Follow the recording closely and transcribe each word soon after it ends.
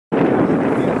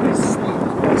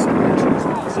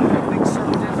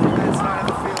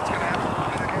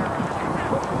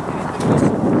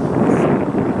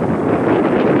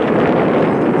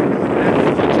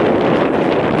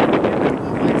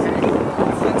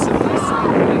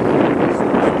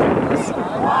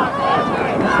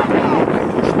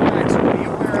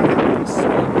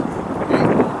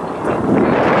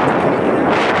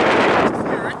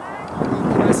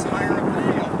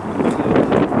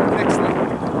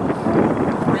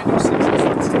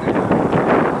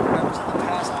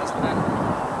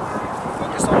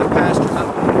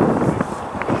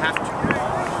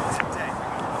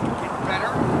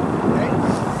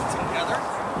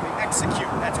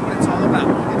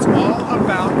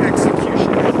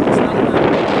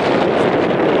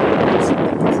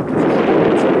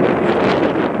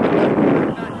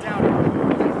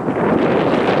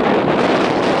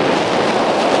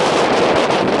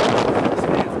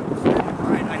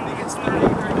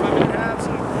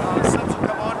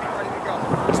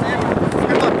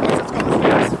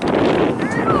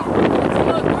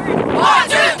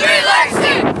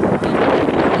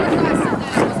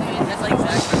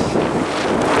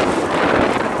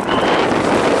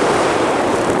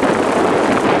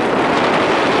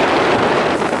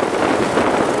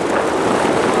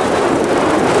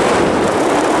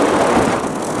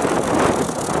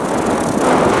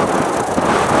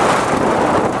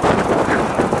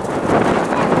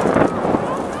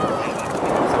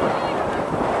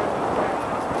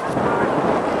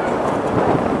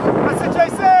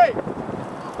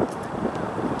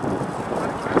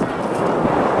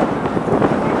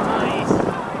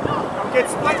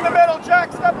Right in the middle,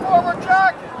 Jack. Step forward,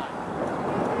 Jack.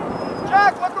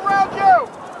 Jack, look around you.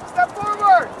 Step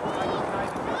forward.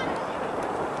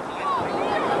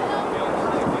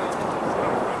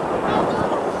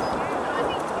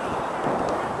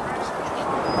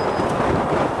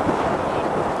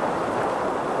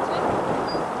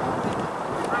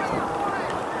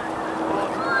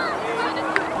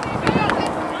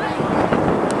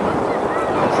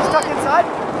 She's stuck inside.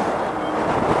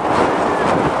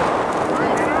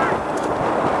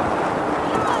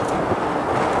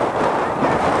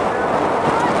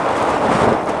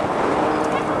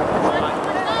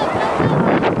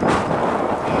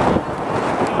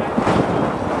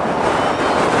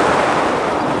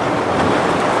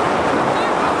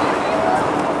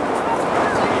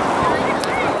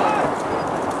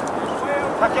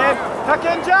 Tuck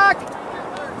in, Jack!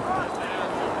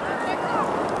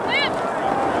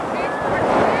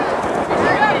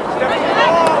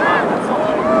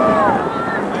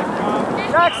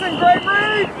 Jackson, great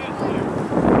read!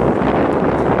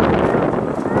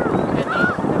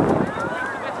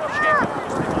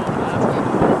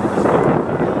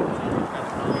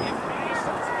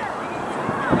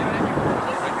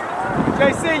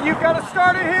 JC, you've got to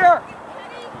start it here!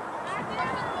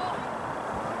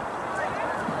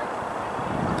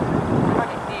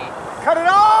 Cut it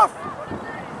off!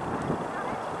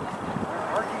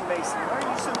 Where are you, Mason? Why are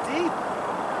you so deep?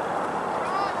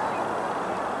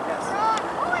 Yes.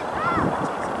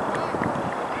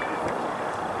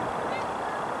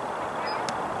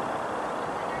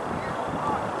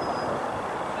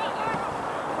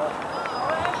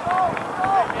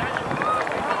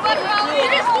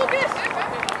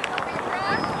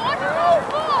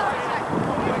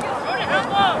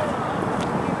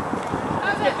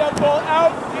 Get that ball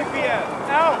out, DPS.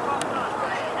 Out.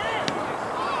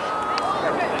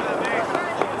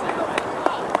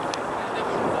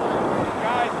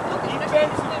 Guys,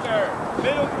 defensive third,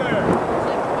 middle third.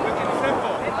 Looking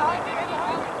simple.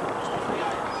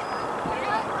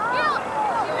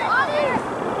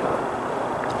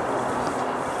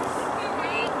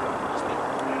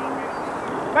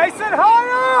 Mason,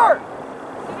 higher!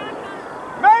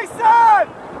 Mason!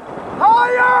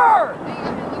 Higher!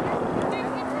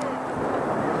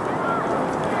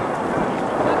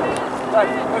 Right,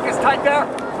 Lucas, tight there.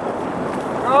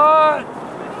 Good.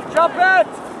 Jump it.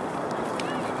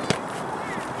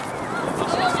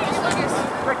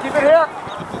 Quick, keep it here.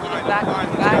 Back.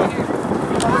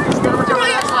 Lucas, get over to the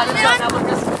next line. Inside now,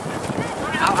 Lucas.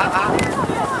 Ow.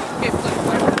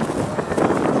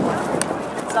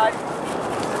 Inside.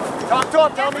 Talk to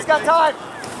him. Tell him he's got time.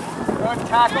 Good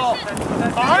tackle.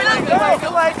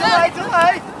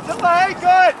 Delay.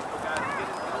 Good.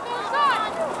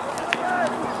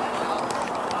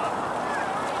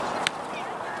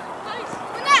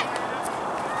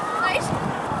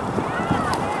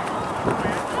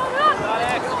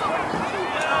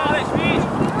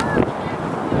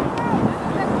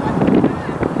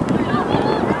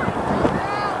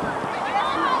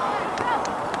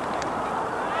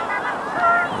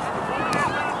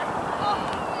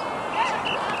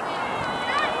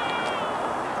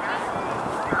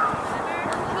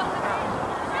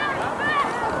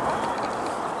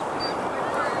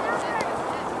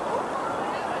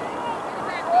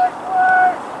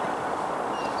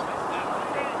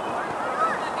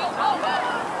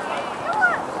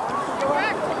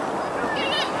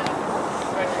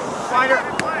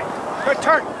 Good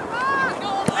turn.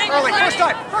 Early.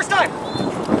 First time.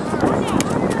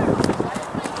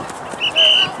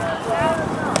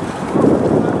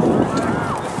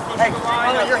 Hey,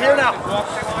 Anna, you're here now.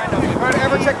 Try to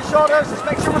ever check your shoulders. Just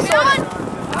make sure we're sorted.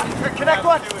 Connect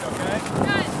one.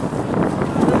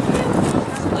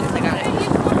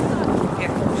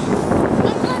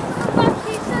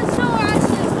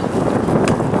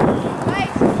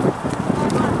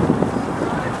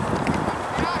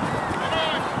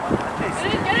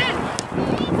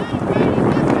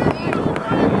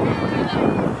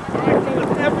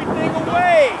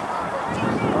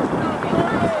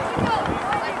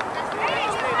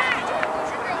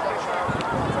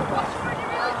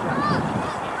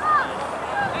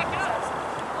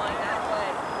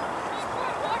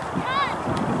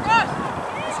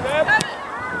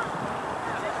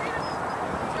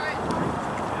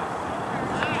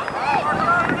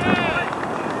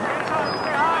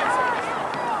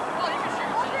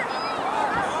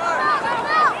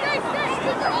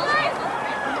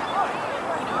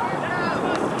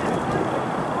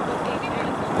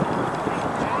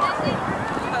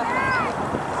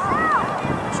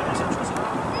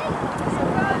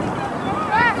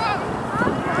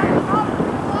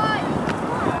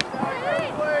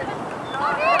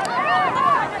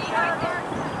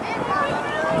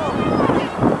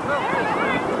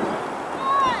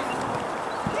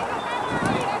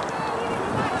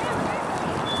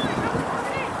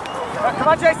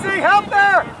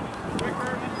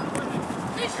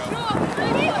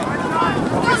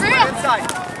 Split inside.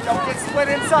 Don't get split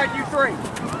inside,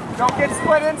 U3. Don't get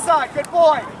split inside. Good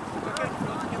boy.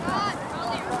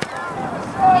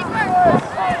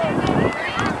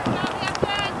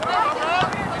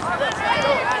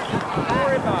 Don't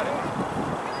worry about it.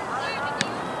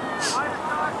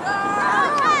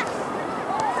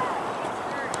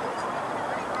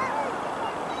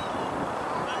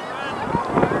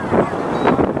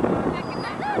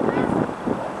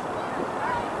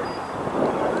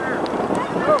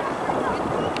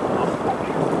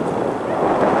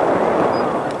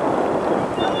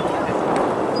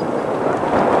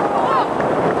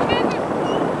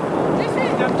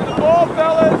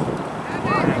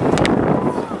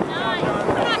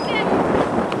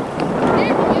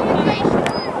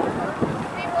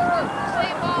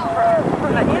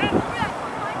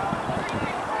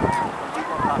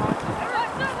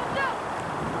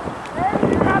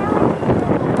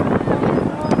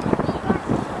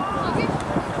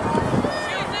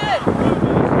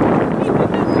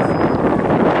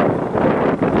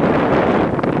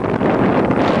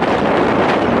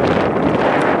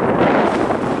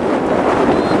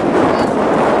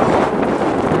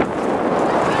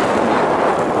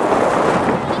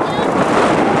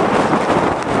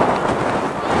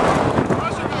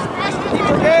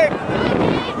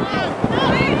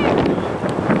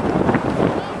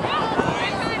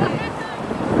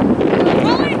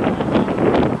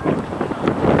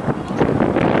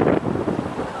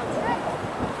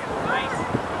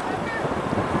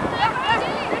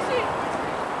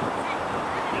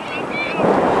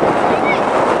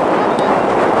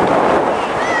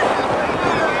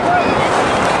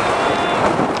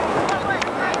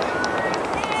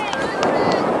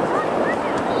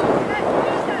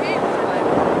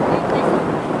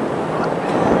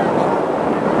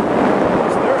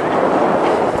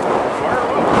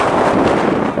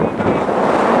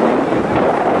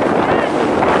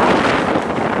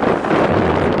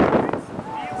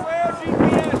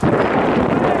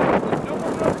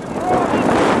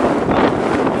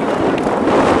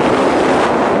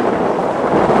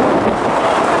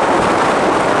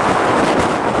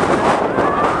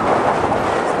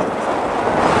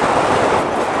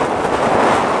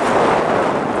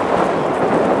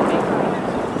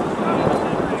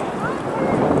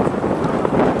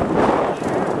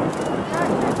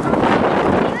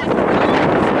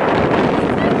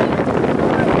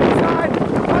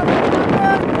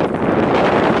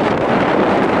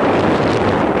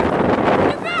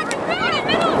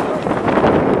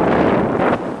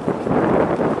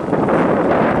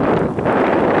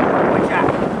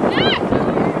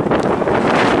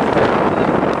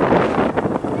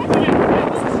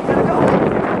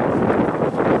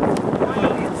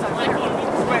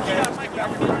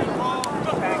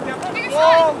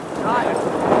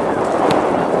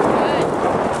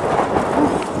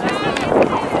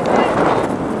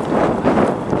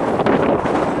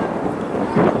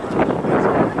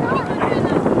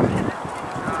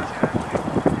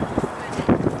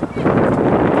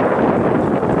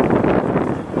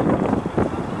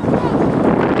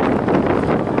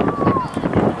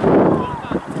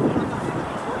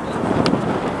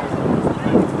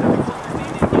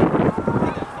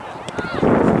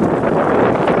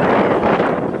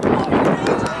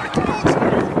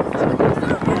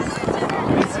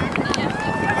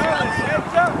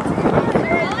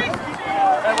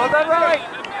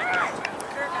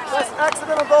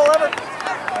 Accidental goal ever.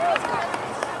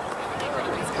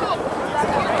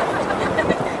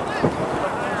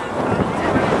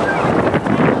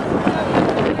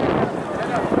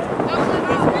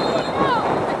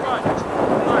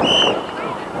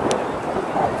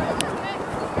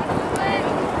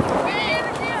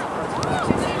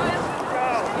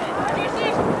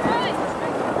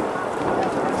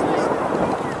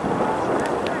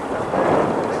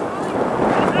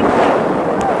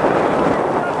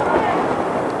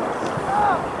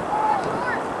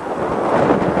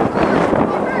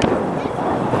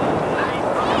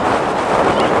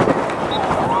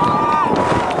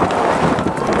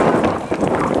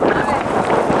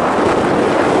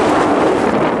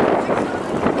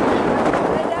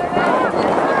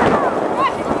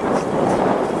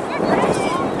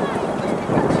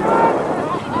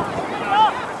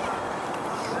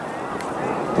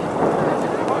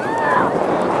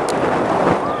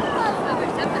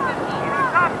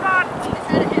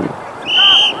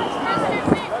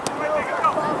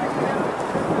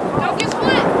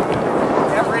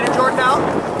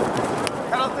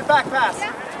 Back pass.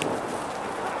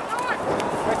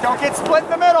 But don't get split in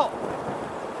the middle.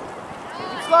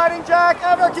 Keep sliding, Jack.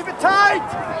 Ever, keep it tight.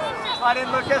 Slide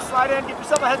in, Lucas. Slide in. Give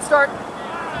yourself a head start.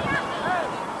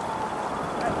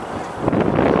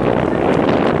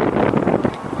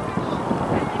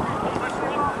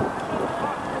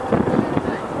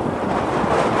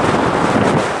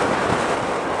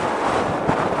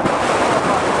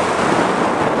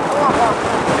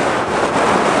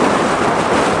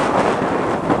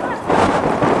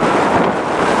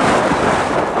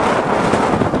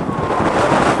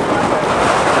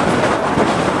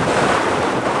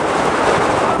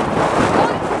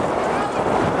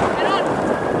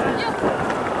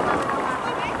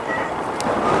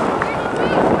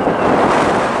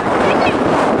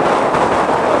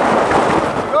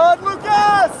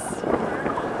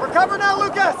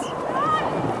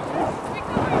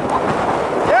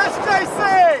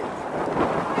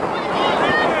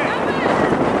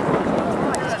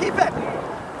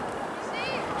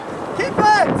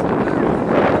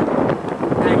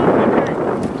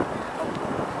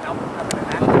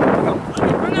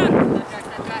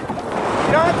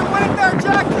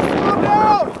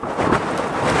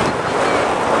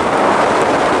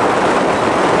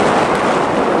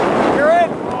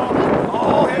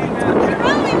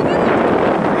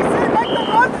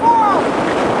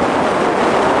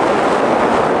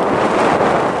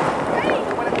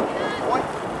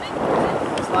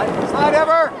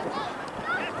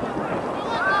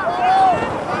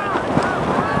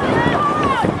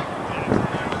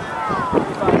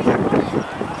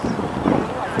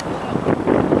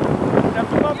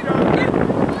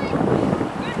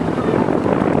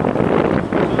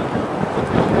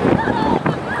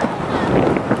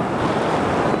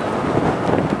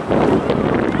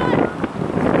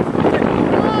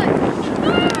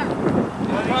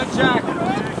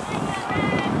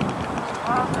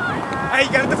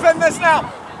 now.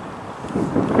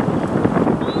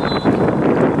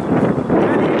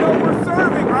 And you know we're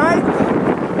serving, right?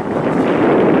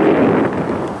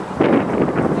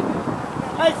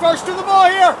 Hey, first to the ball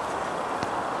here.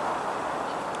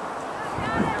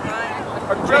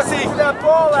 Jesse, that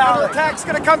ball out. Attack's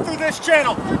gonna come through this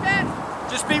channel.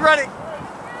 Just be ready.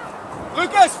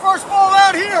 Lucas, first ball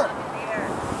out here.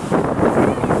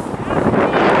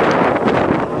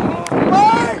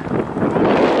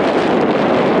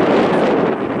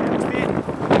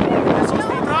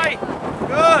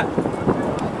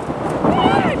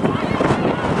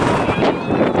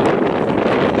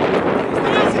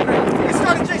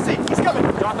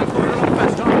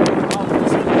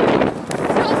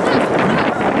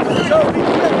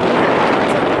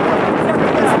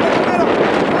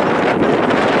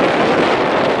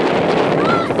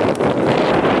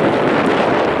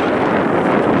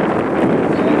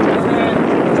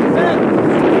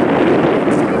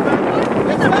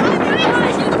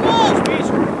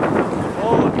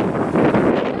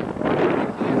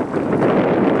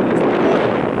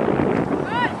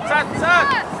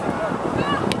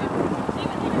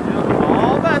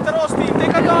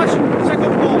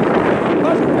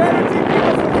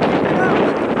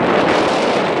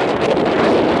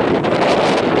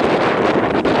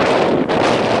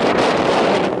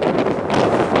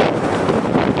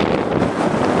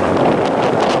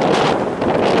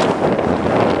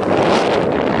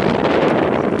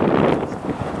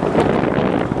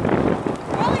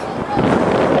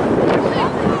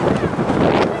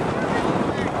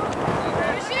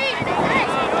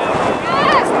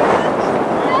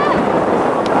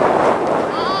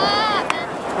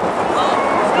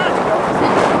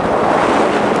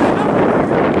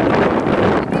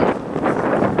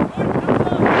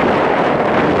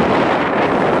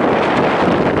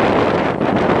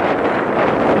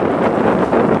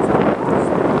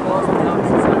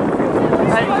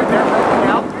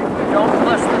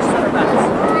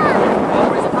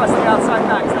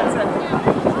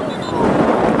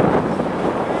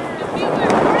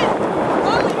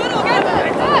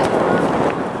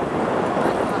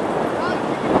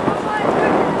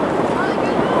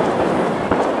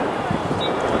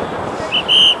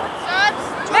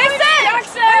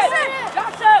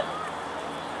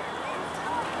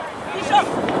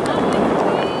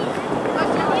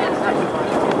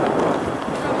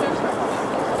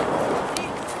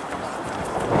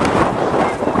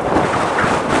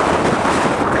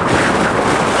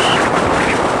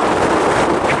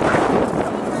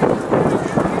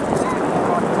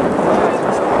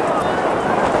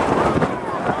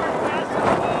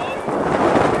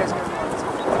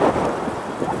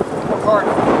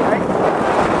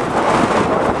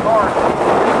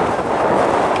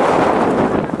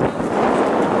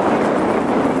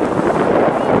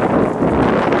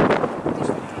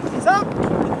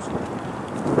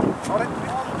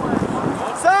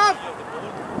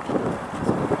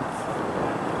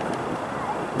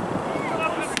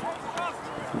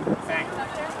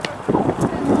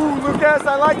 Lucas,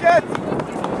 I like it.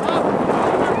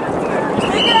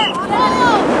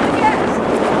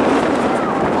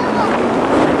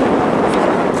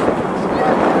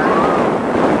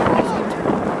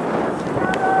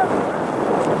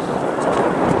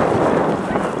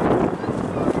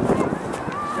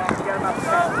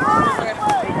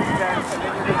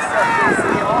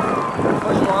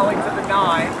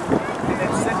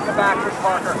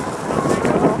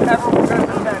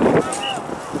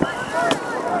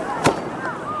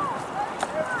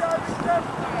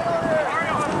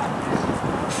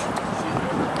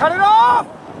 Cut it off!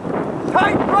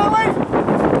 Tight, rolling!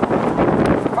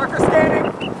 Parker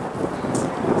scanning. Keep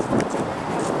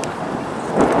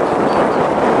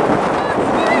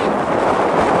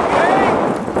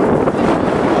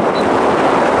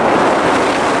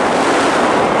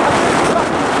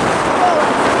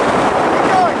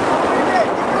going!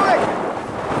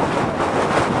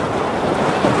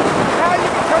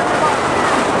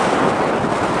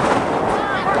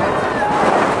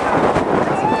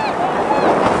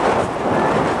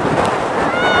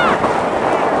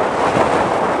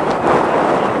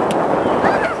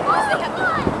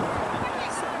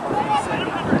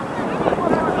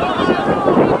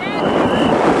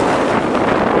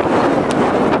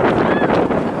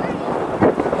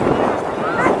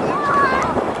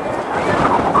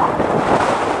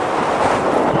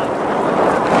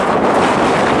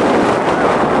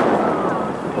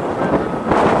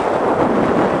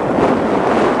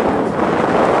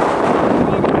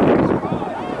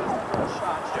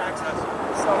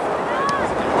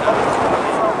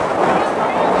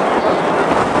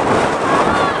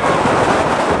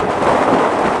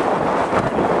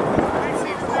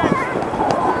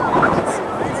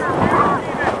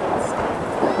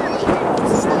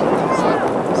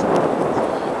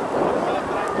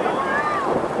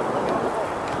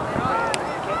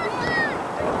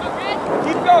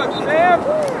 him!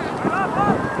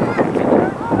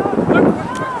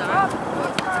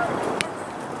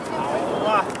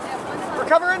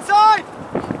 Recover inside!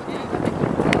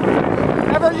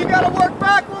 Ever, you gotta work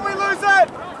back when we lose it!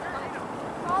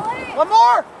 One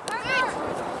more!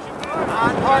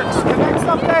 On, Parks, connect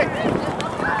something!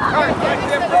 Alright,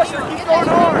 get pressure, keep going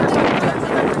hard!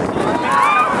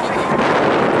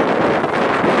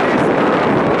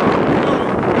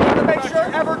 You gotta make sure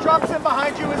Ever drops in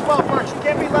behind you as well, Parks. You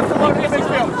can't be left alone in the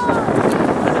midfield.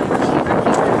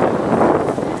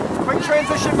 Quick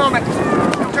transition moment.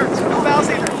 No turns, no fouls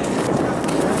either.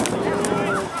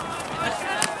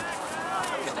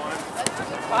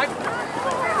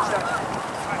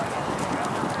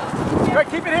 Good,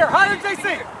 keep it here. Higher,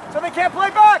 JC, so they can't play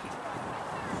back.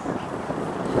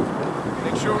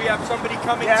 Make sure we have somebody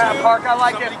coming too. Yeah, Park, I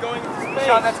like it. Going into space.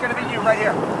 Sean, that's going to be you right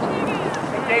here.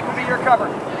 And Gabe will be your cover.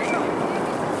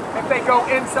 If they go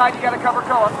inside, you got to cover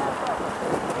Koa.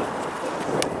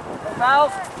 No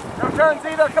fouls, no turns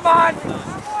either. Come on.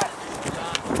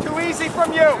 Too easy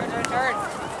from you. Turn.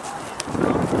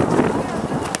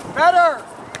 Better.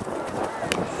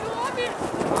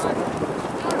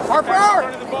 Harper!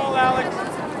 Front of the ball, Alex.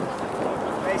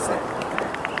 Face it.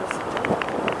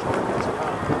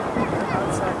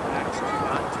 Actually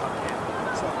not tuck in.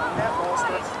 So when that ball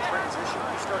starts to transition,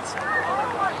 you start seeing the ball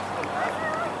right to the left.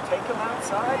 Take them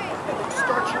outside and then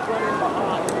start your run in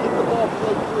behind. Get the ball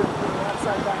play through from the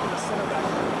outside back in the center back.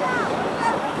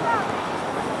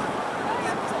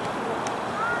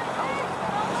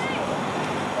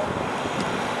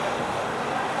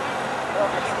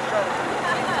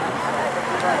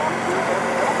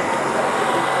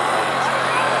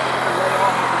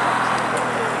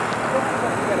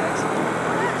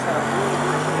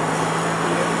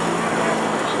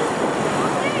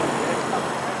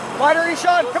 Wider,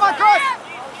 Eshawn. Come on, cross.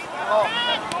 Oh.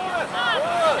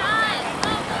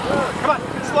 Come on,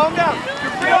 slow him down.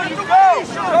 You're free on the way,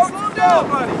 Eshawn. Slow him down,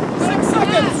 buddy. 6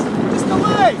 seconds. Just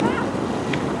delay.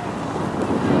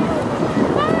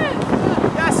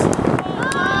 Yes.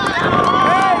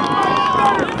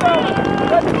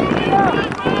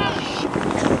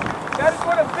 That is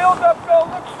what a build-up goal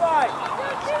looks like.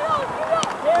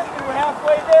 Can't do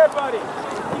halfway there, buddy.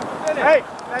 Hey,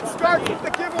 that starts with the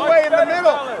giveaway in the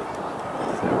middle.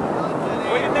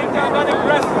 Way to make that run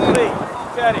aggressively,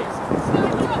 Teddy.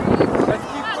 Let's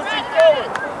keep pushing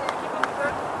forward.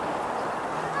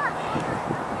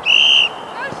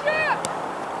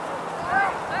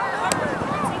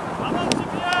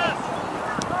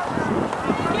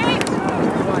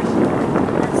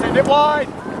 Send it wide.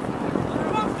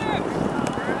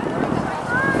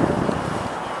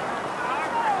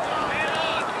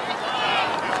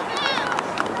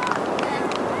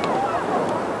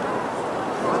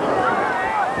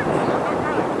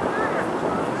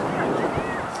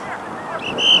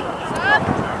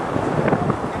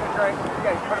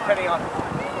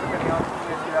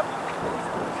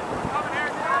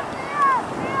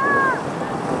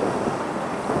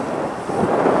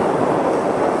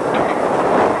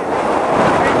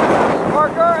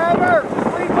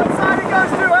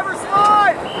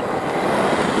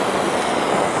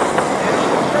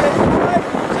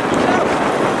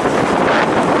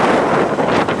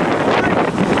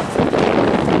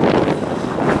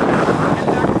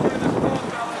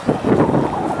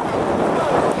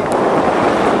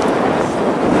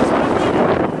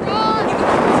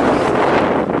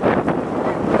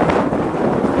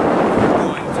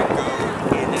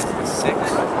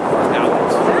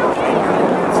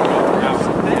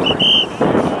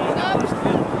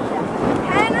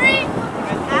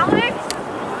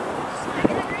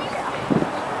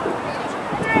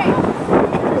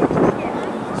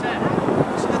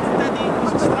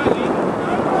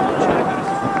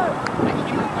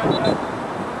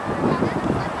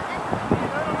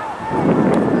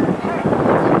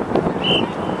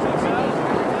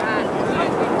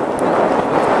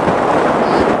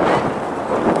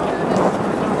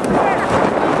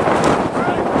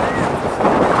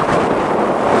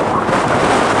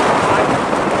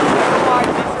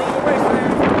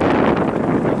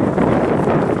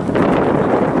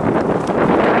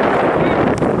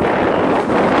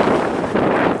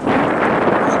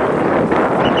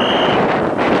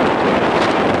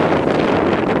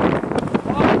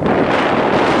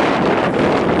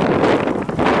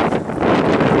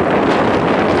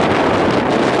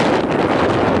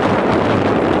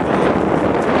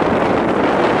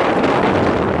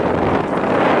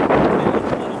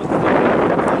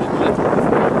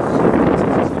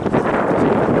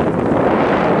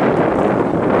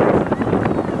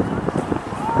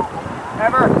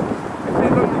 Ever, if they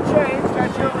look to change,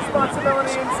 that's your responsibility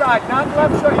the inside, not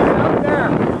left shoulder, out there.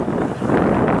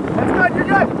 That's good, you're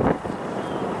good.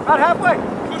 About halfway.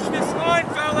 Push this line,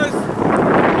 fellas.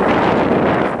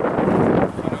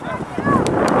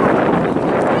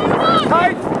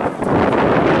 Tight.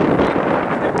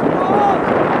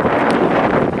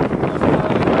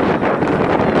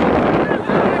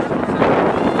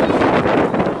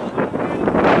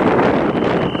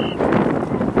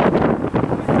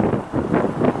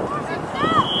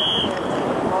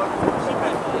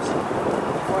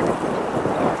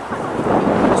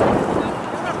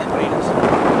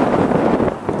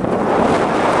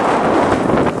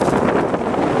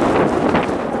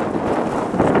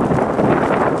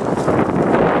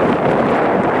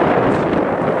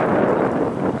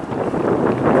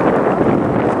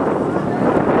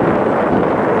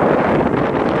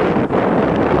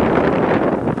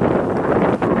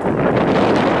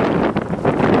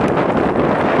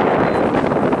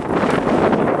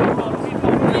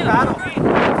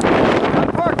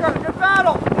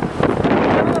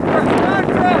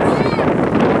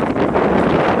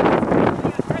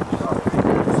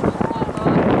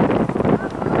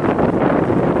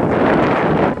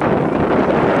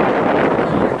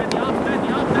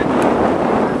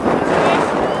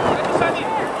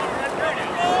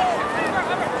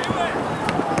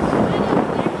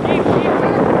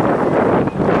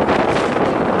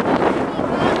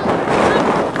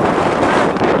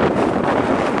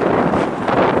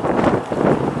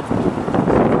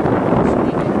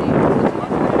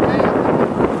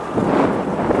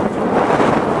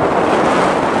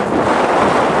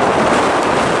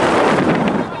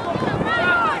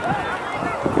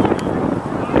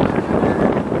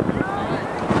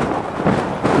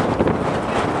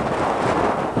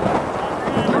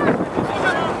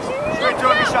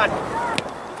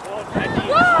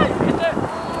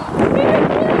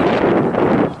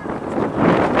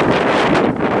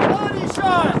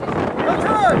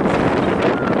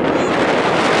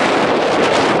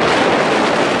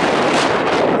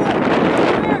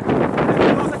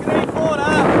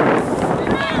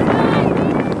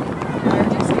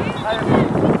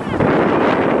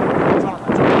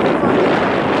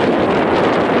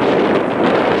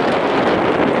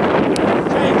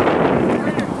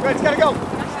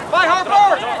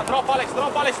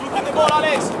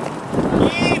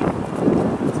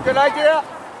 Good idea.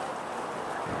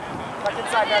 Tuck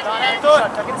inside now, Don.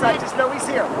 Tuck inside. Just know he's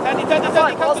here.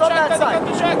 Fine, ball's on that side.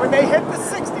 When they hit the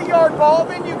 60-yard ball,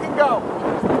 then you can go.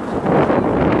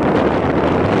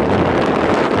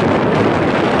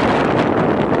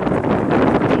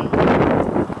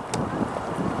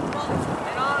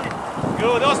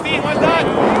 Good, Austin, well done.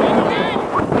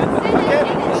 Okay,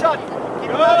 shot.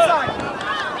 Keep him outside.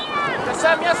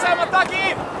 Yes, Sam, attack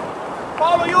him.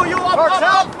 Follow you, up, Parks up,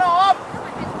 out. up, no, up.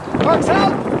 Parks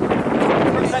out.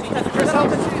 Chris out.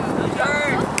 Good,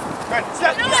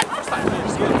 set.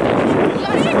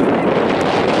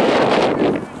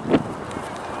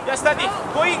 Yes, steady.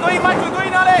 Go in, Michael, go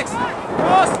in, Alex.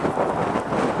 Cross.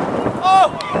 Oh.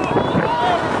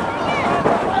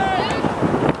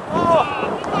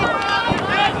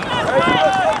 Very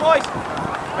good, boys.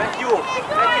 Thank you.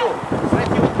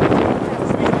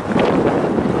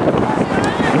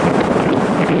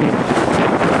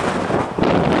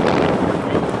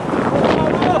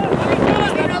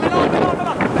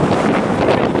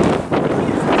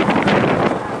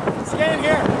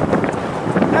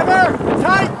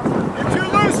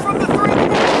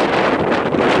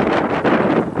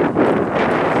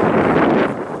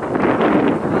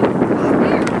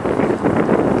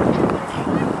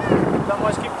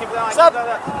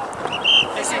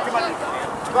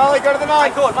 Raleigh, go to the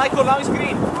 9. Michael, now he's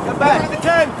green. Get back. Go to the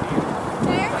 10.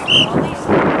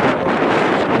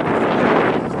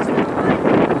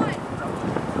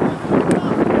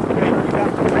 Okay, you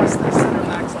have to press the center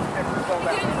backs on every go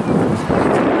back.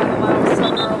 Allow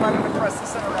 7 or 11 to press the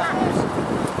center backs.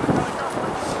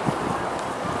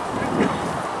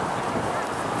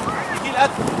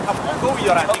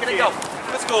 Okay, go.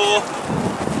 Let's go.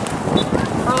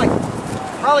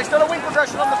 Raleigh, start a wing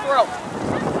progression on the throw.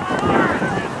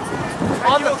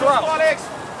 On the throw. Alex.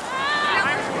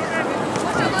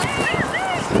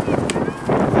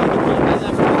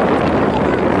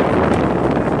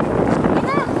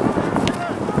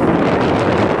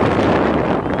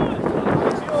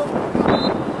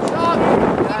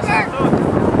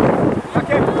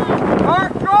 Okay.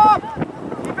 Mark, drop.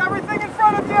 Keep everything in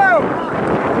front of you.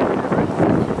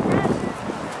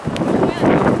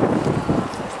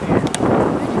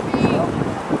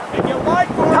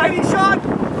 Tidy shot!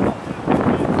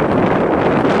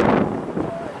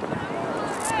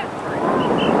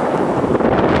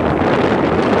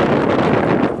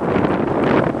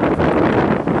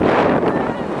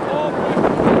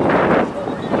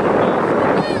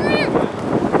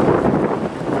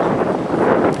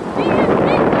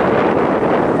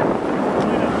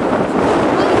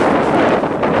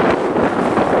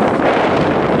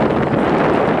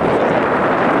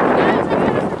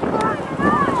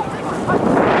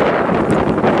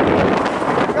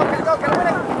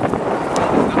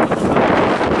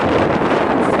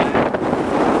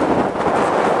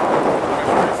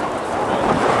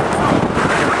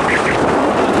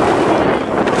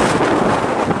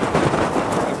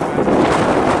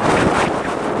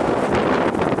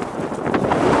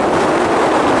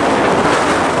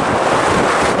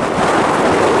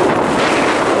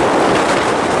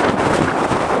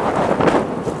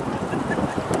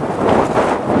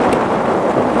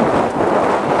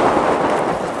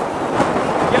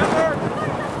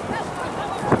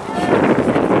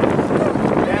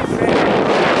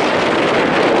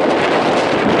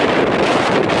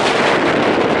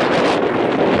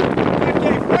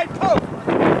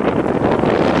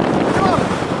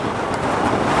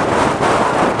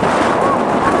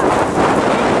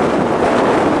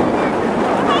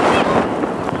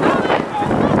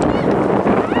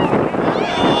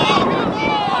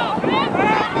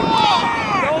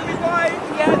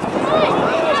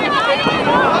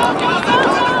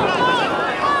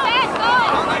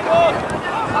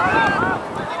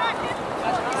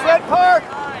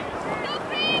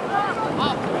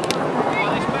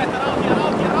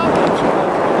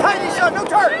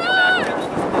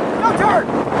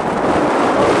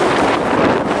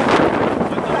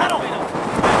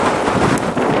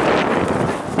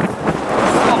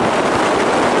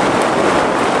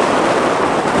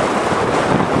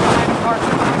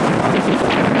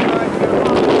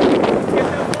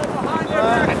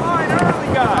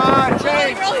 on,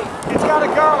 change. It's got to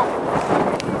go.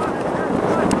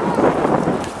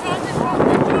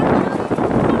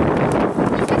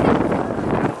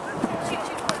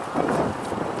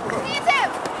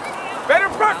 Better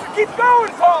pressure, keep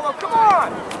going, Paulo, come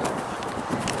on!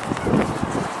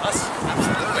 Us,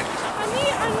 absolutely.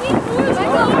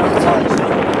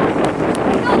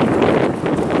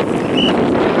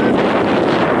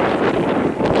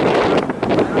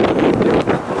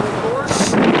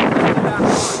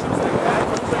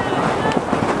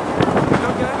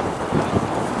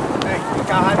 Hey, look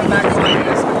how high the back line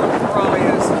is. Look where Raleigh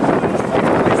is.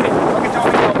 Look at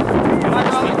Tony. Come on,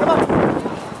 Raleigh, come on.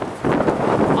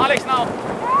 Alex now.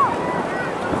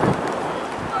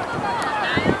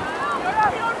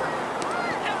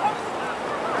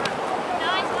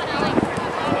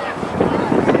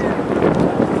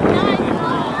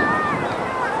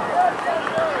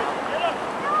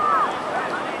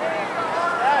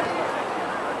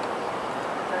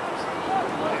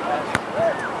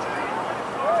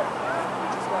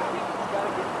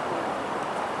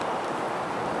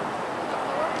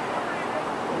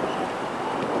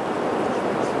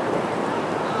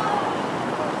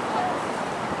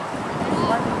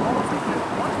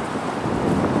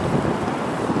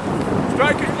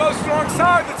 Striker, close, strong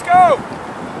side, let's go!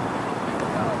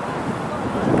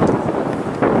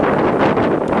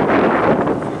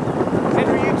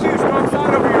 Henry, you too, strong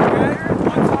side over here, okay?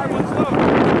 One side, one slow.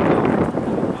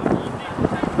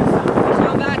 He's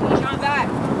on that, he's on that.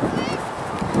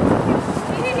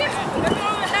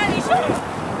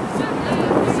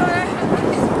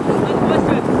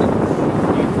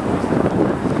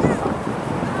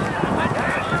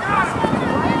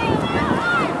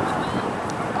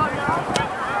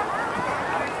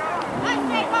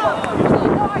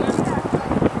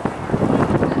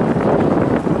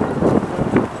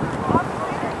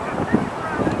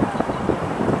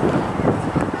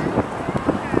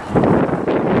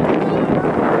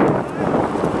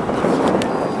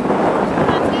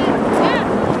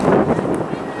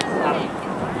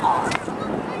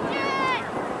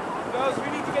 Fellas, we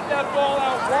need to get that ball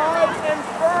out wide and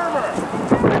firmer.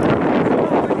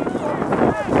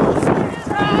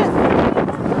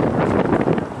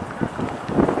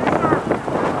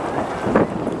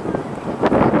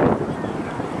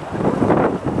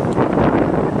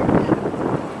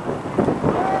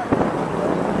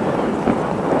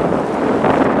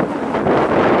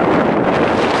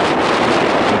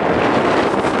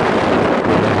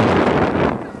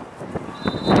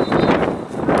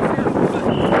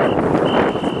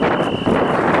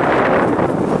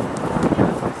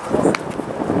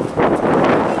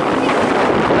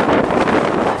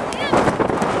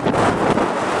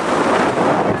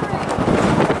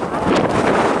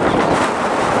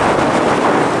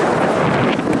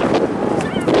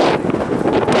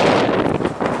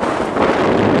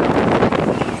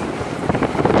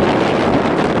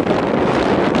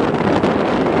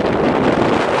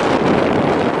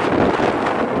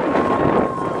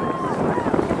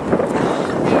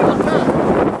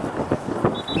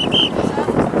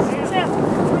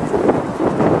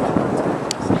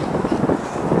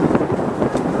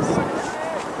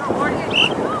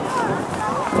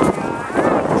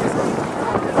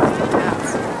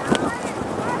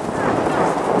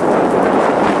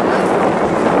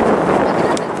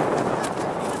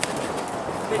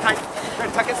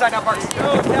 Tuck inside now, Mark.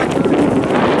 Go, Jack.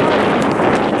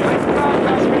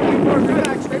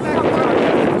 Stay back.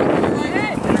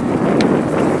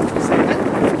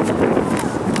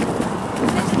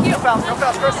 No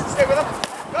fouls, Chris. Stay with him.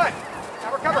 Good.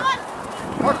 Now recover.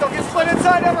 Mark, don't get split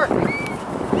inside ever.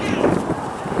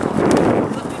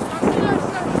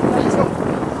 Let's go.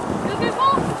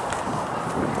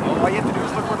 All you have to do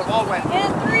is look where the ball went.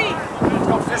 It's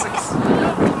called physics.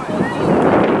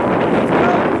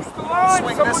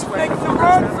 Swing this way. Someone's making a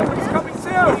run, somebody's coming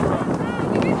soon.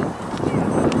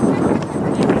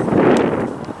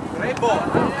 Great ball.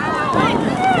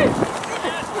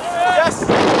 Yes.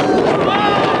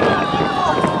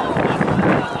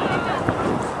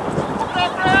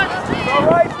 All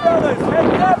right, fellas.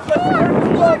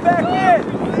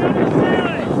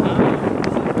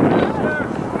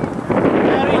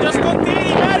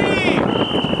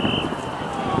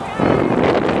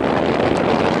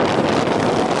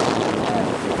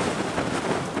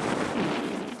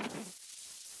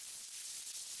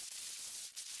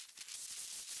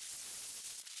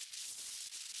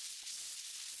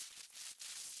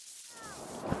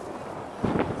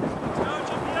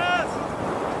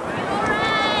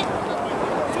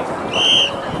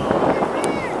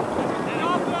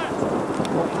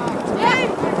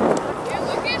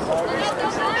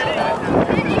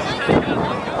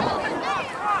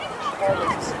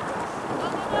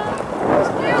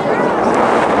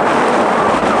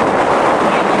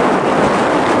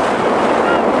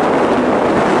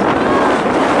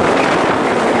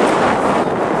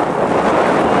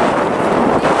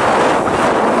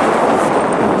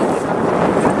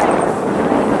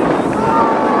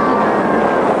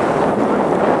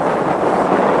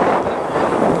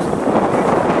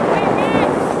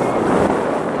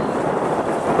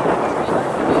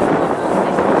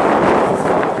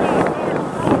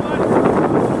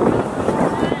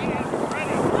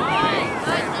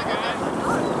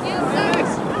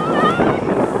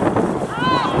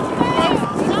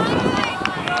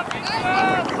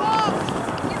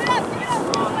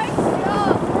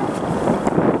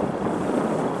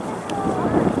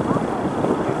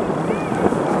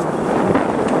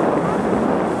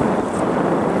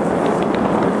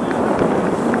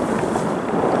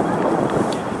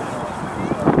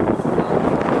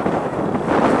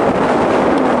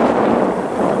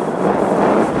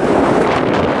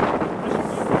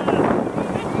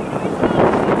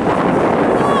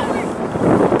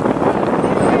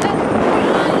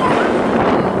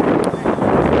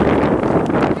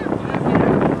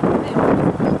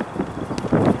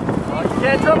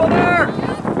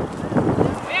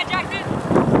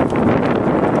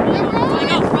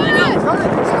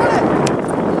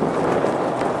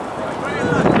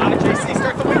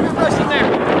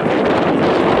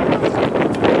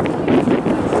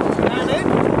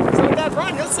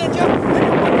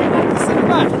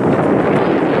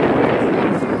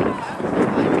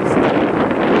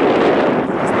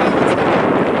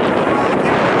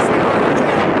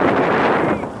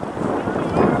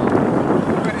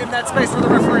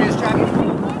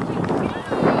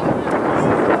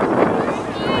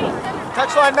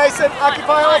 fine, Mason.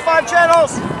 Occupy all 5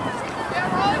 channels.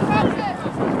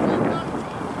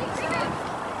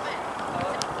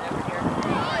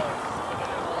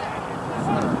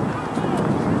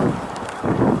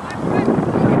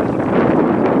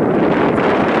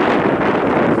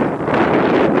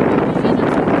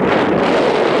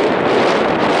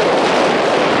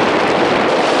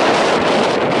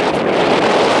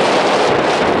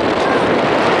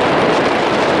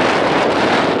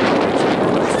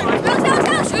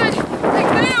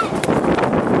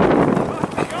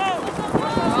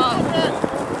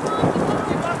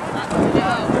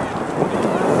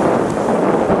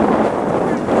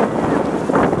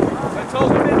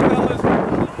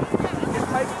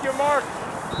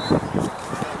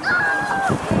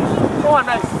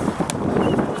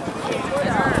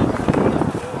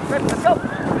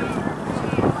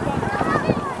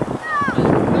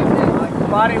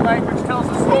 Body language tells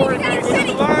a story. Push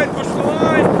the line, push the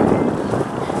line.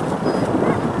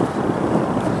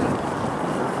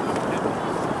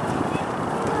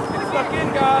 Get stuck in,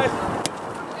 guys.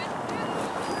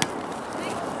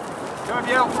 2 of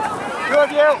you. 2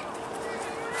 of you.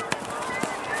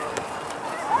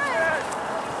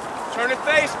 Turn and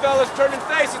face, fellas. Turn and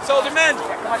face. It's older men.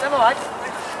 Yeah, come on, down the line.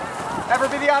 Ever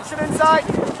be the option inside?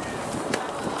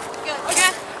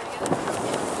 Okay.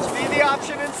 Be the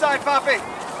option inside, Poppy.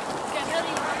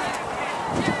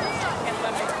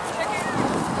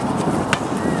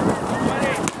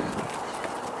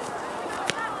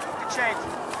 Change.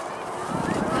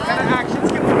 What kind of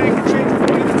actions can we make to change the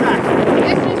point of attack?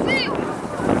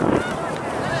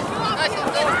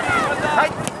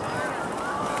 Right.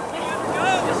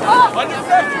 Under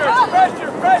pressure,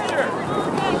 pressure, pressure.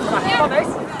 Come on,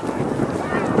 Mace.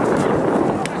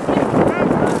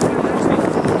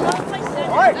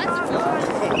 All right.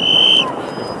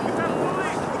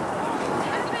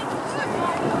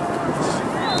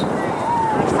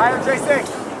 Higher, JC.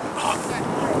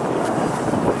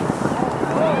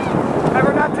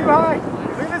 Never not too high.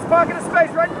 Leave this pocket of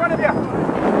space right in front of you.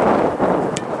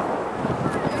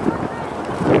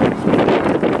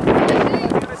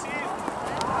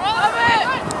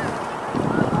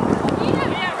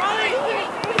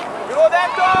 Go that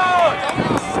dog!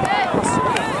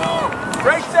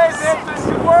 Great save, Nathan.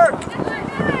 Good work.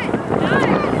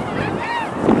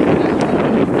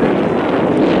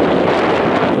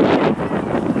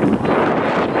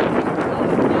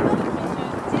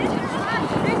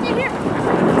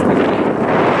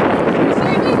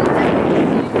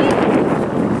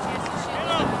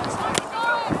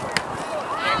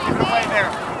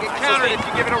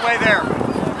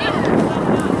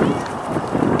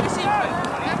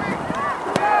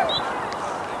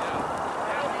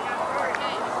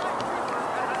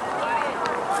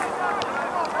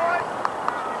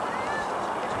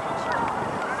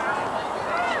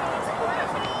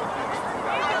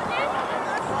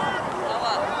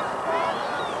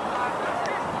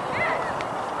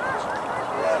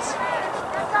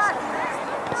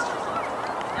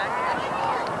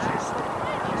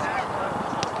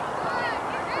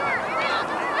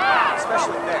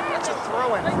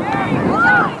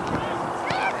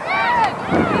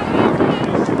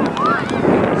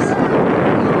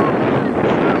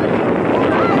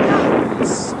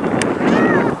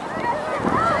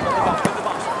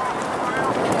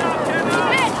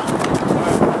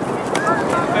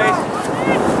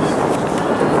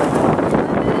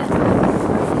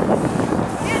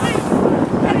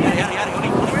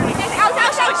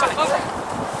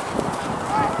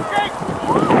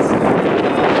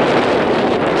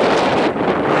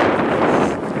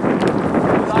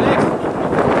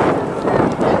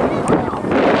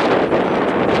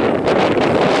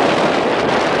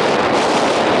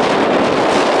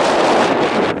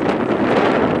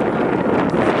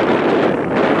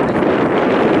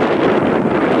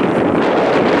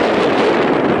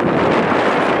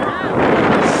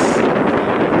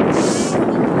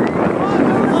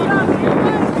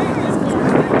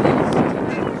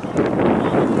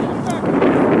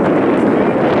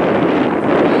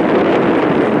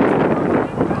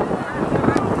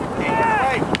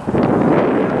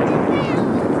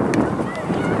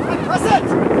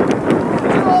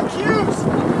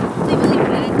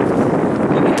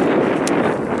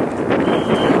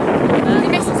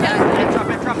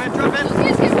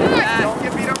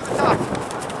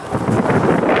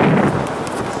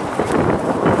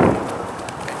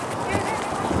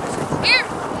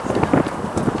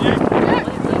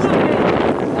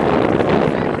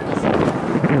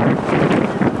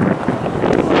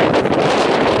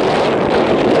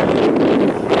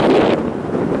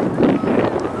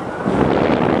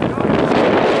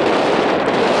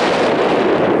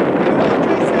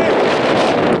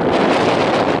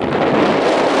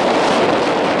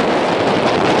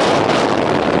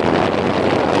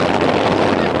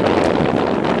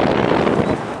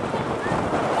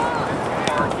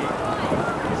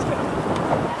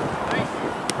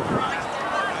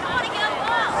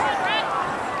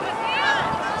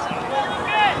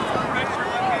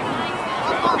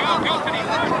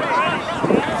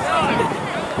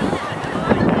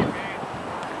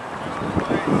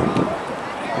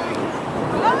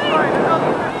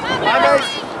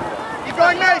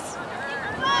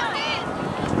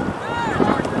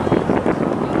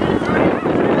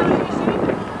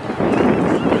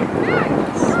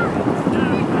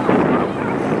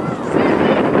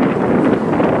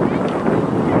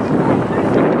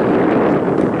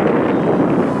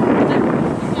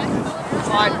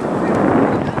 slide.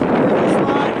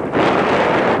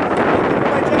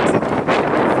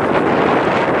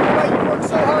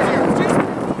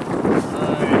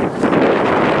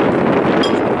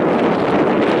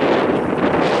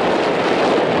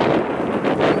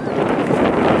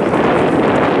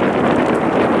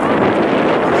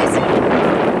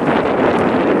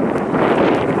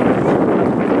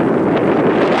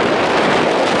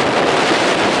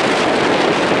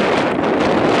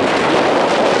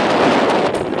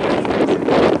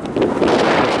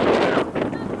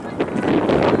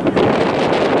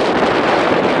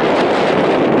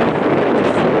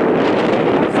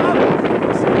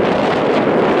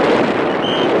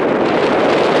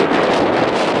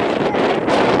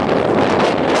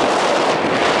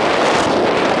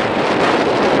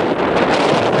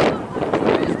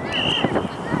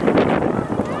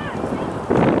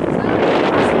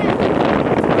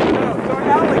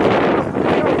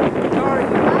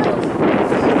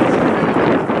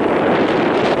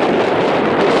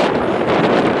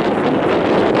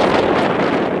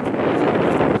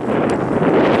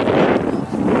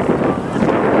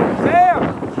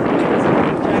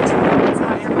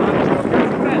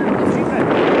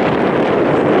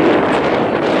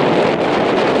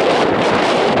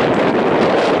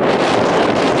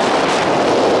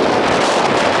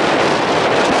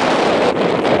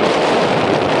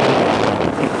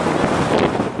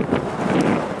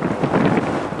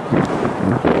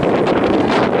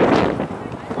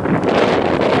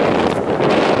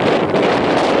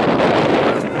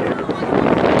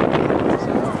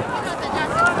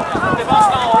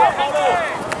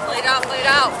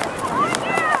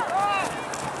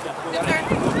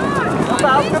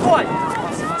 Good boy.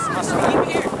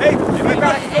 Hey, you went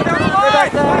back. Go down the line.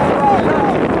 Back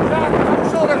on your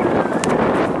shoulder.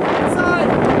 Inside.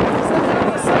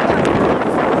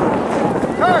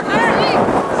 Kirk.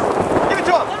 Give it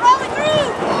to him. They're rolling through.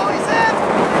 Oh, he's in.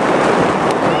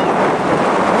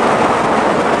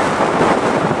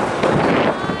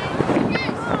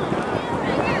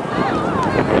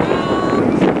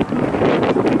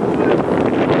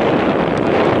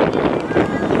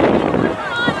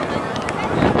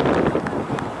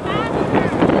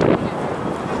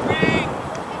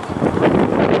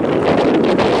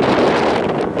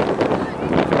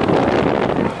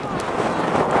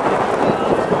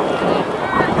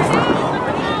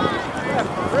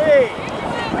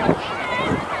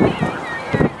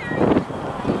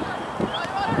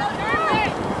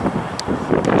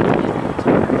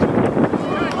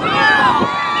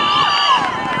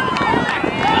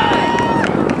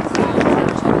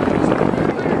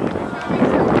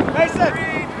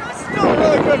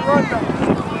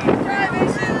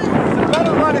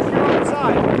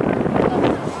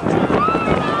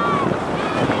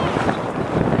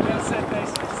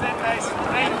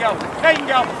 There you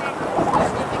go.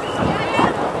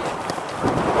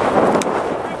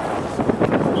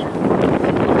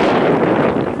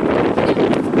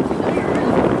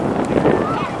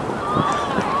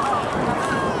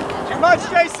 Too much,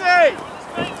 JC.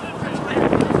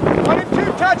 1 and 2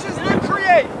 touches, then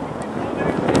create.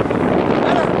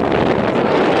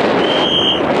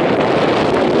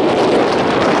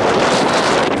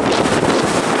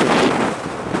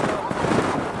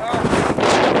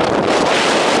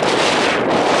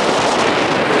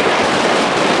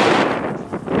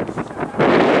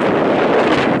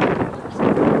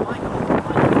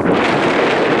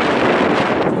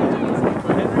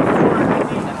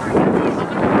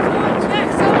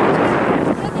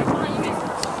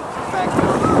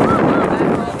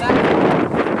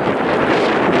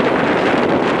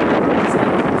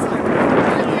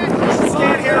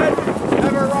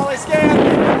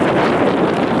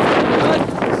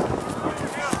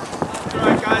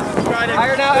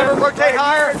 Higher now, ever rotate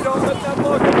higher. Don't let that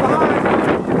ball get behind.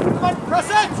 Come on, press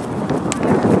it!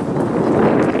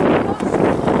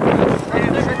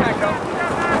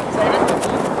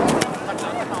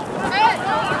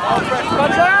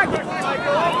 Contact!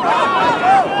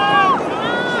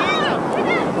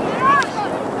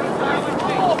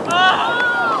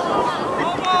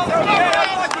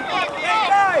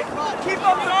 Keep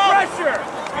up the pressure!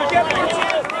 You get more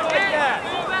chances like that!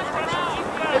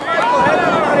 Hey, Michael, head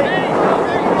up, buddy!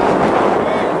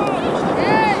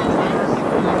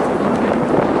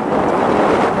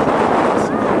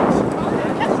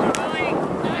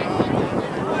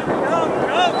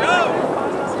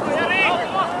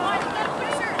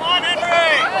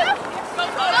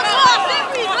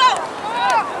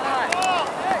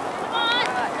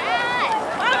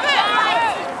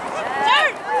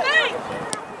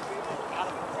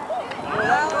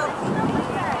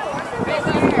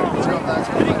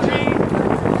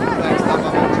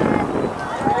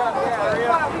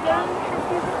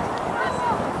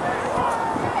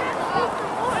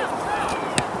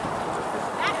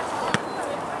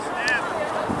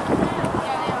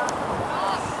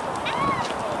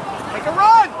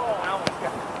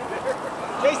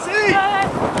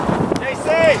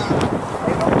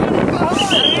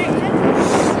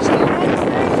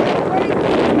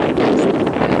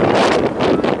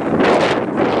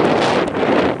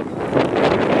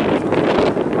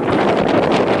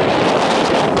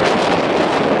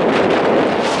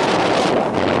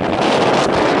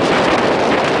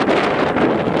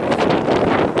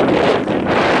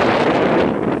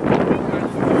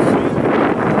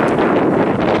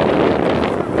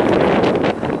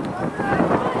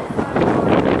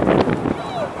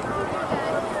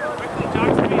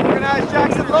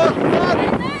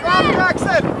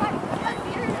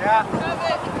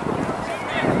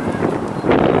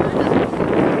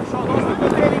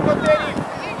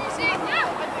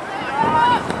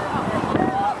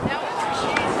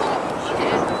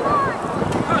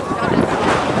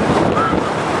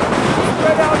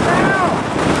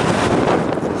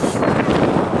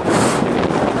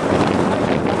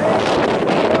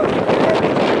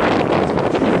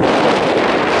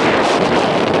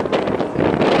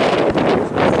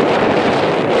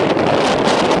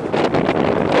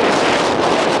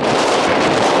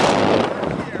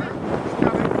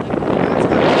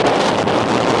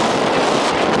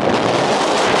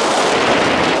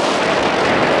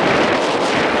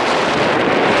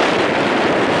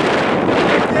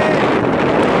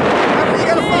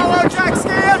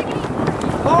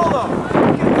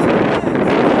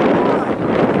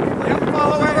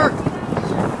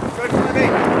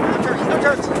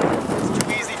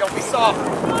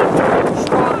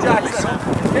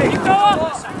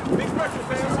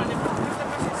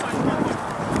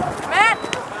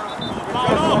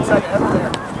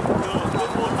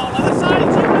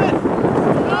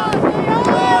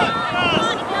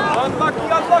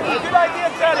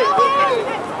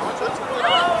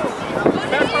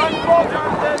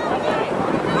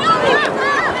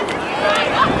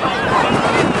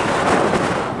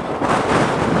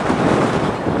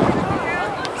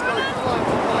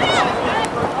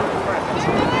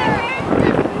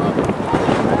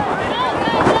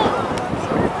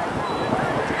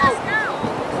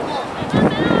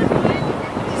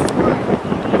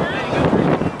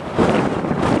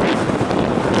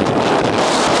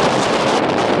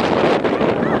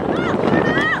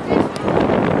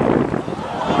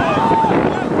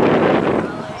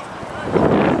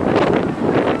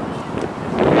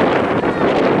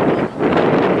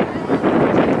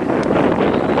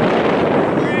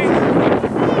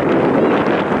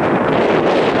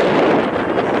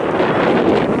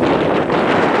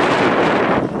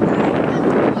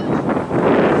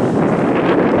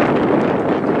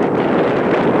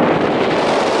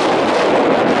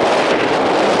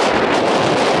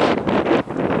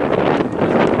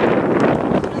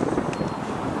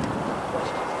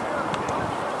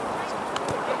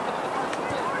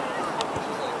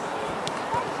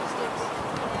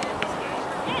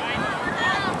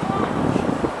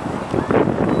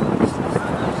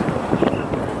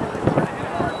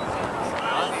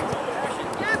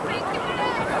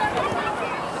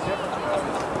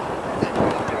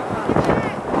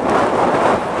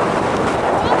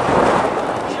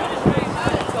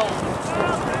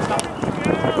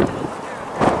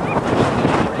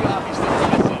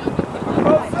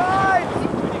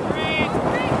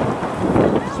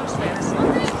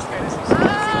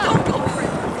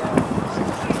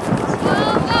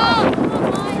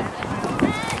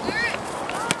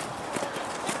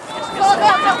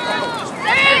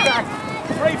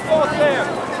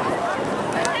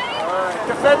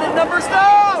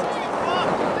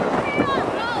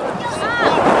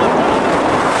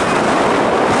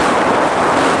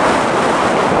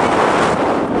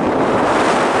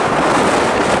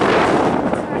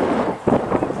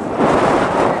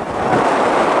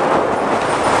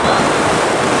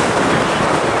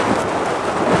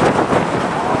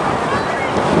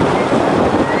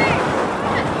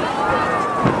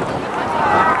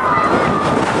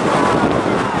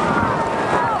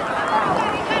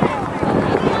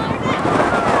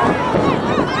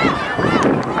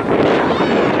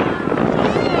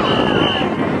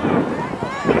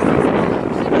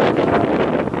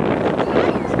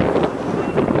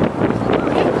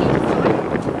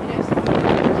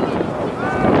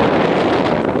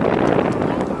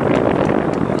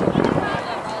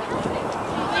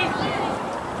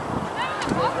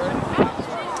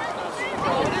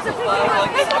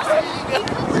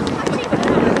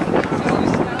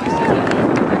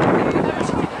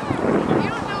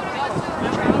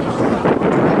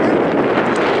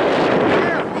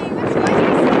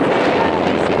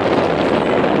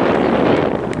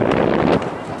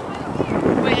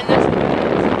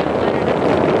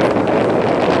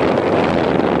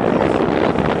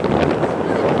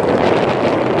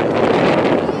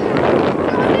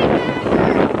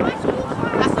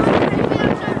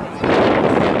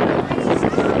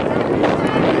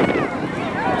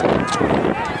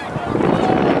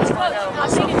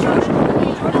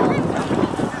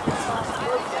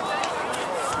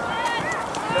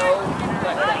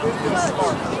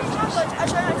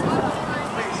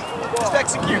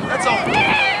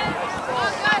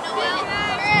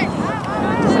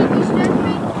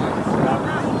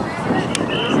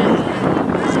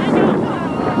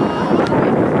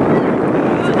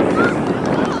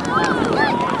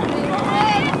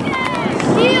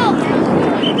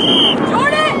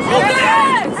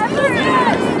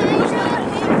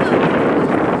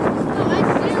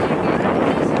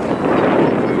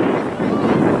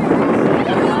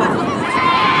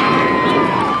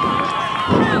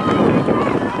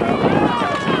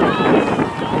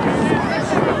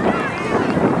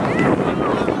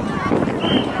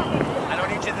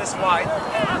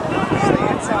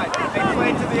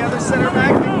 the other center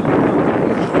back. There you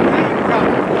go.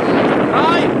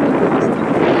 Right.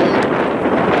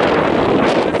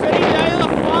 Preferite ahí la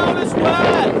foul as well.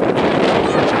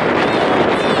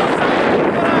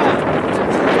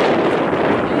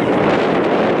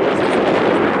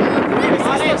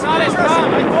 Alex,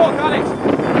 come. I talk, Alex.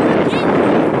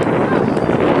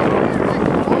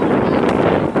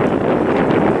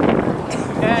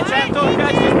 Yeah, Jan, don't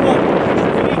catch this ball.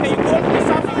 Can you call me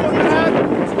something from your head?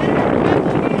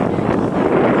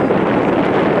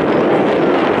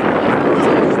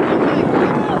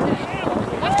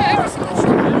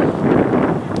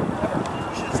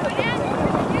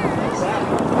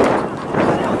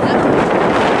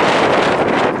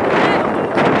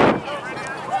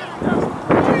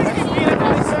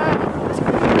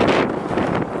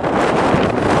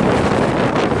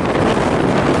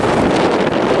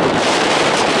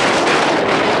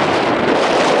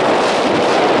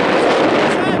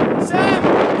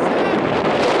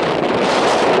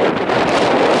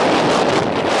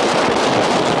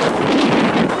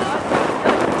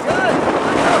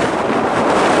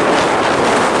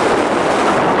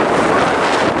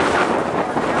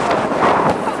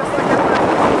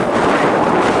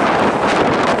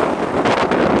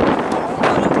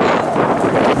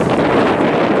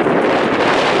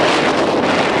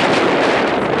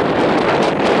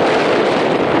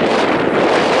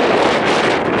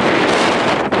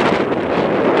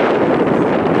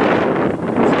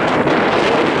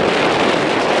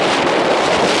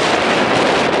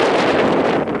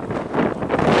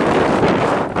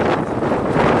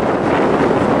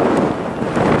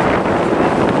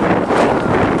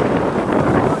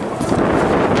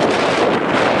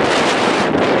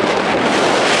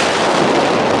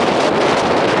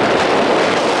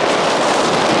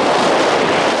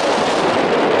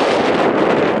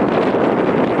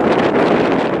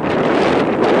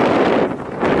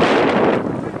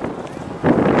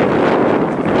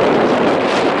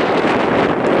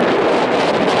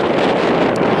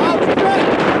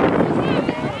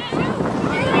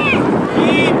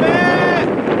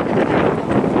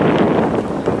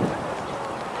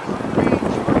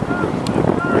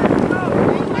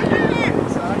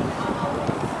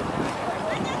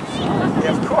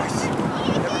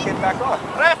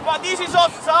 This is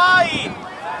offside!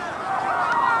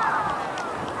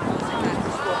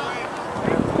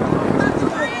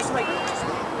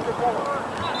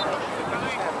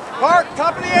 Park,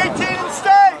 top of the 18 and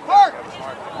stay! Park!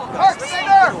 Park, stay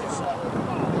there!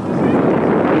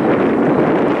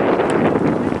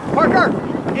 Parker,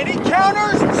 any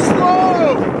counters?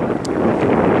 Slow!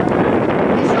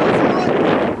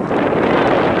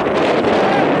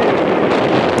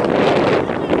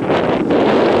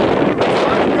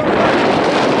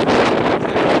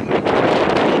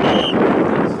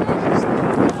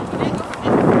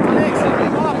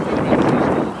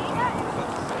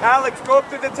 Alex, go up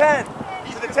to the 10. To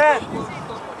the 10.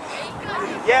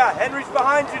 Yeah, Henry's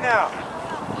behind you now.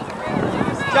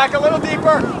 Jack, a little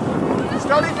deeper.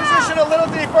 Starting position a little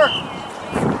deeper.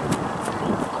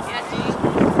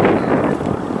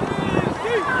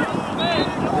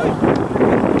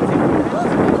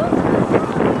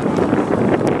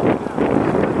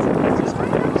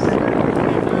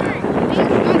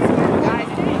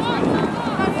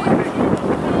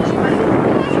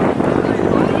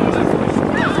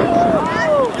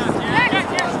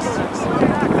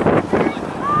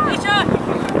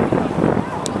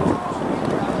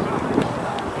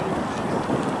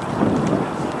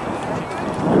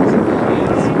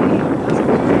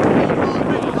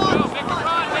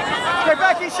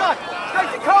 Shot!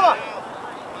 Straight to cover!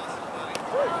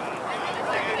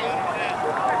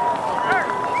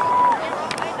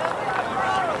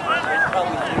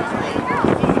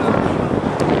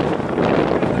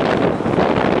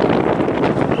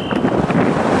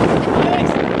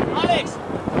 Alex!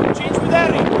 Change with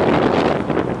Harry!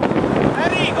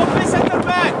 Harry, go play center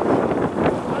back!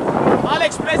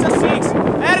 Alex plays a 6!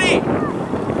 Harry!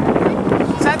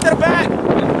 Center back!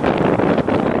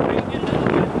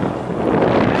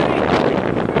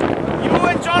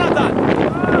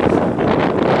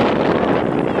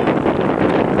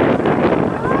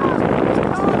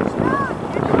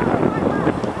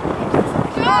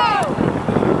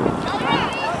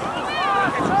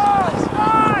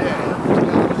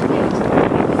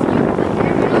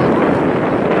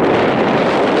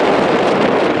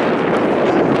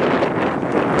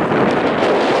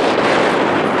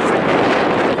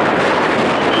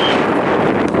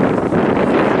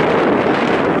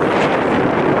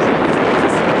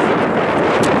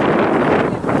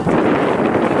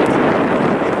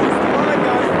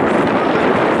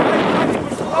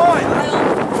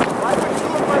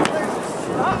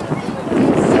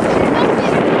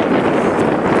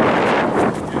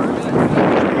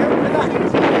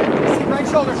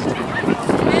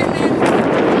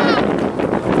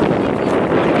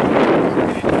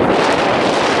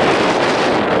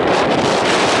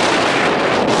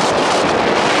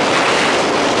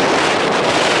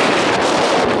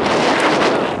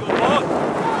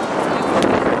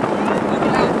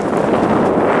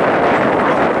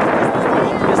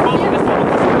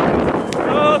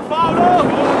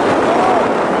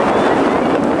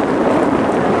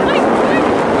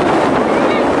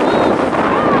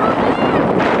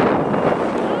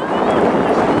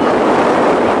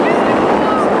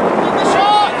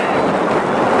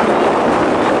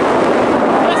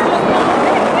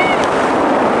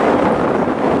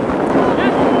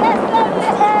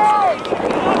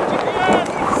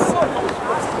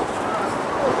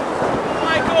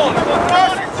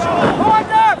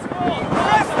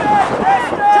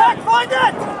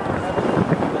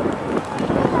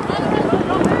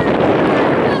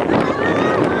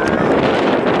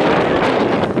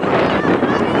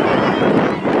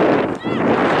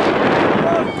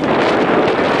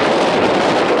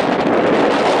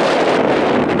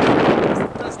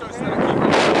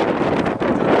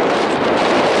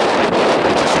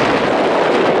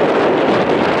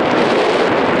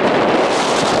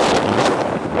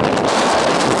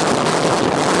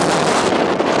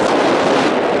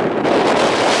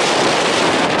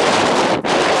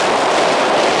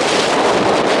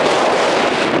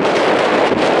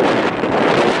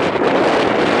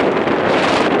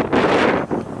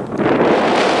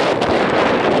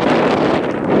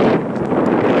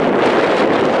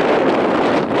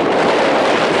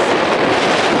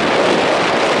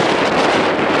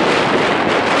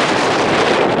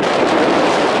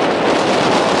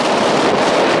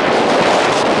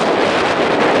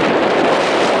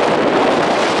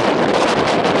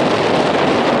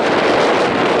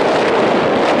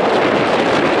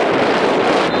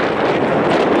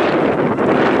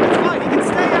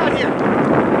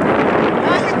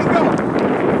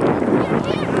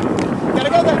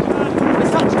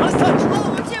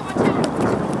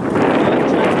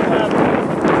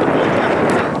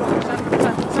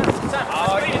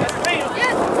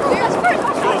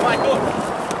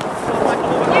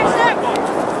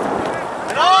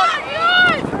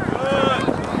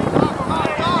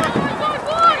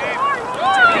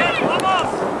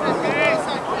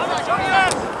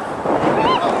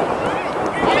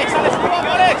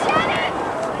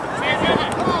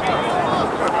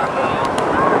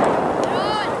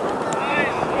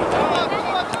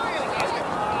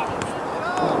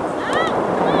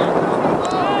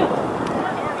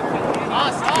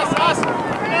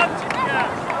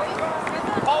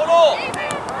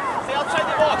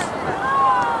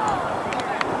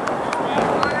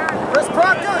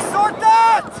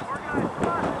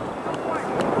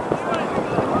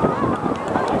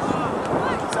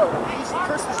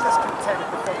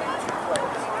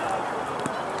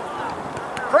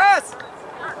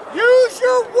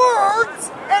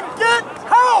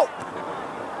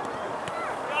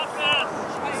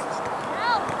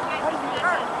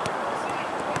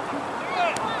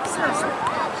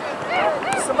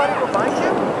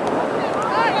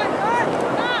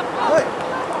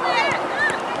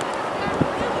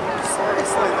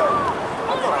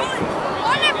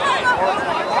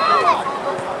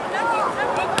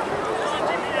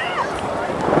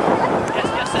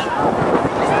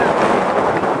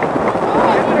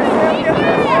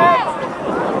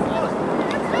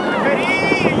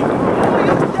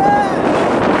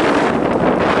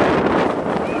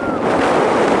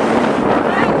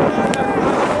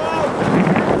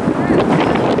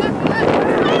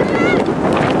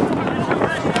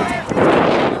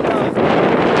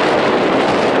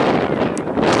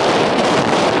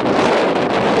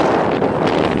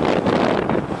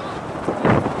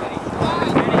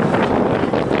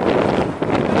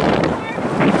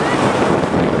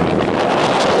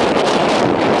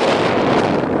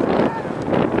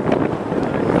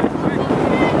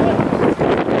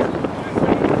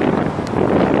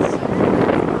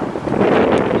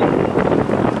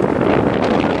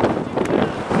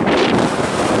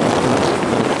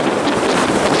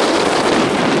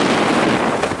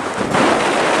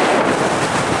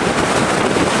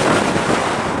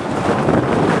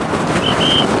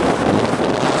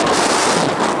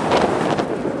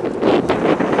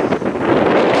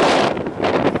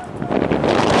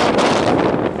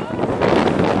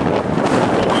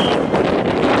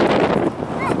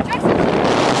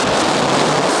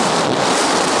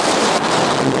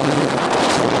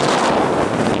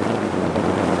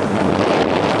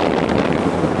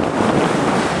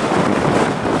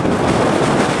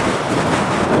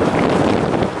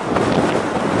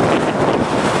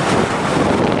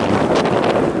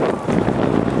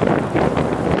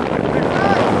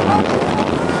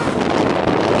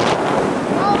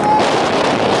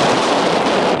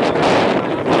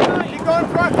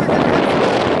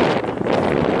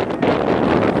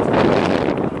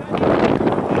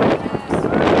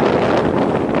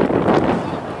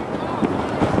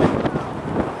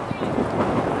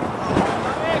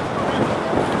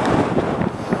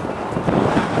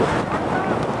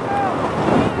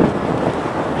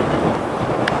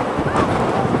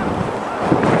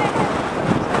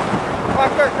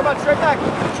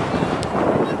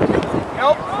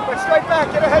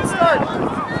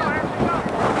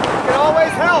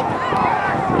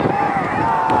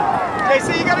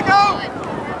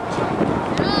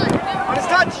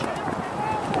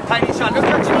 Tiny shot. No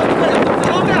direction.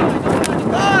 Calm down.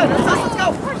 Good. Let's go.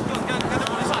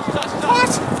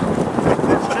 What?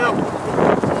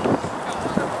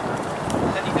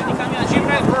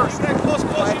 First. Close.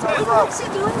 What's he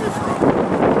doing this for?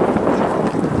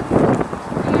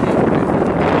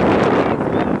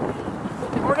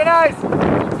 Organize.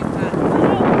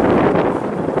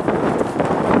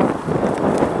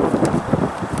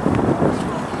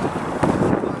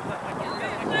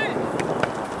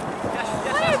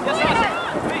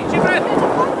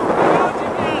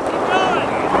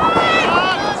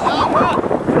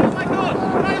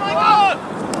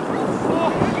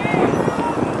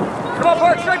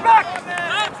 Straight back!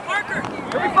 Parker!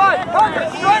 You'll be fine! Parker,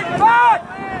 straight back!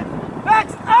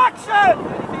 Next action!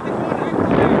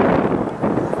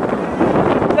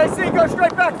 JC, go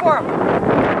straight back for him!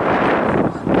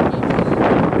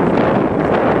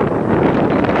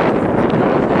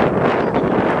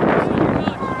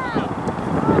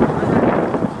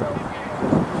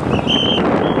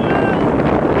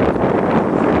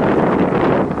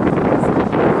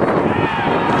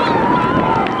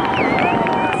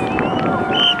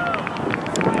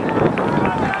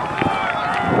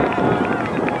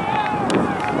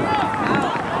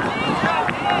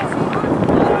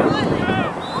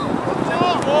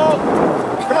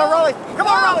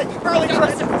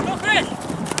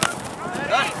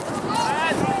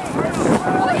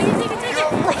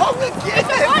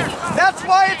 That's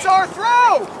why it's our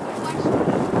throw!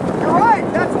 You're right,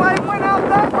 that's why it went out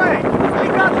that way! We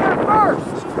got there first!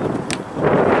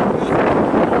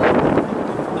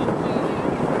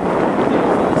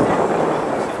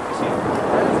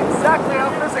 That's exactly how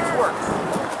physics works.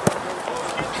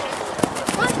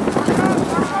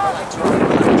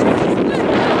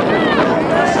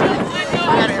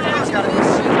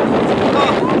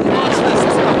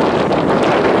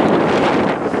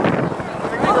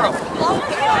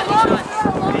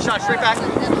 Shot straight back.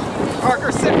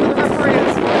 Parker, sit where the referee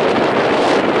is.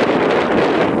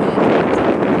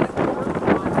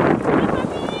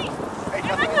 Hey,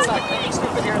 nothing inside. Nothing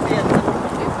stupid here at the end.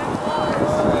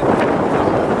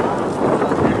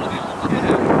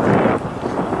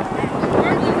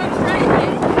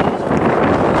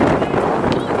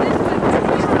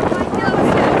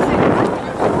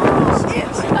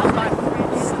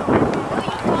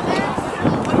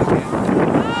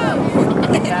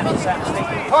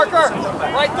 Parker,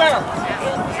 right there.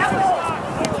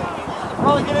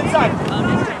 Rolly, get inside.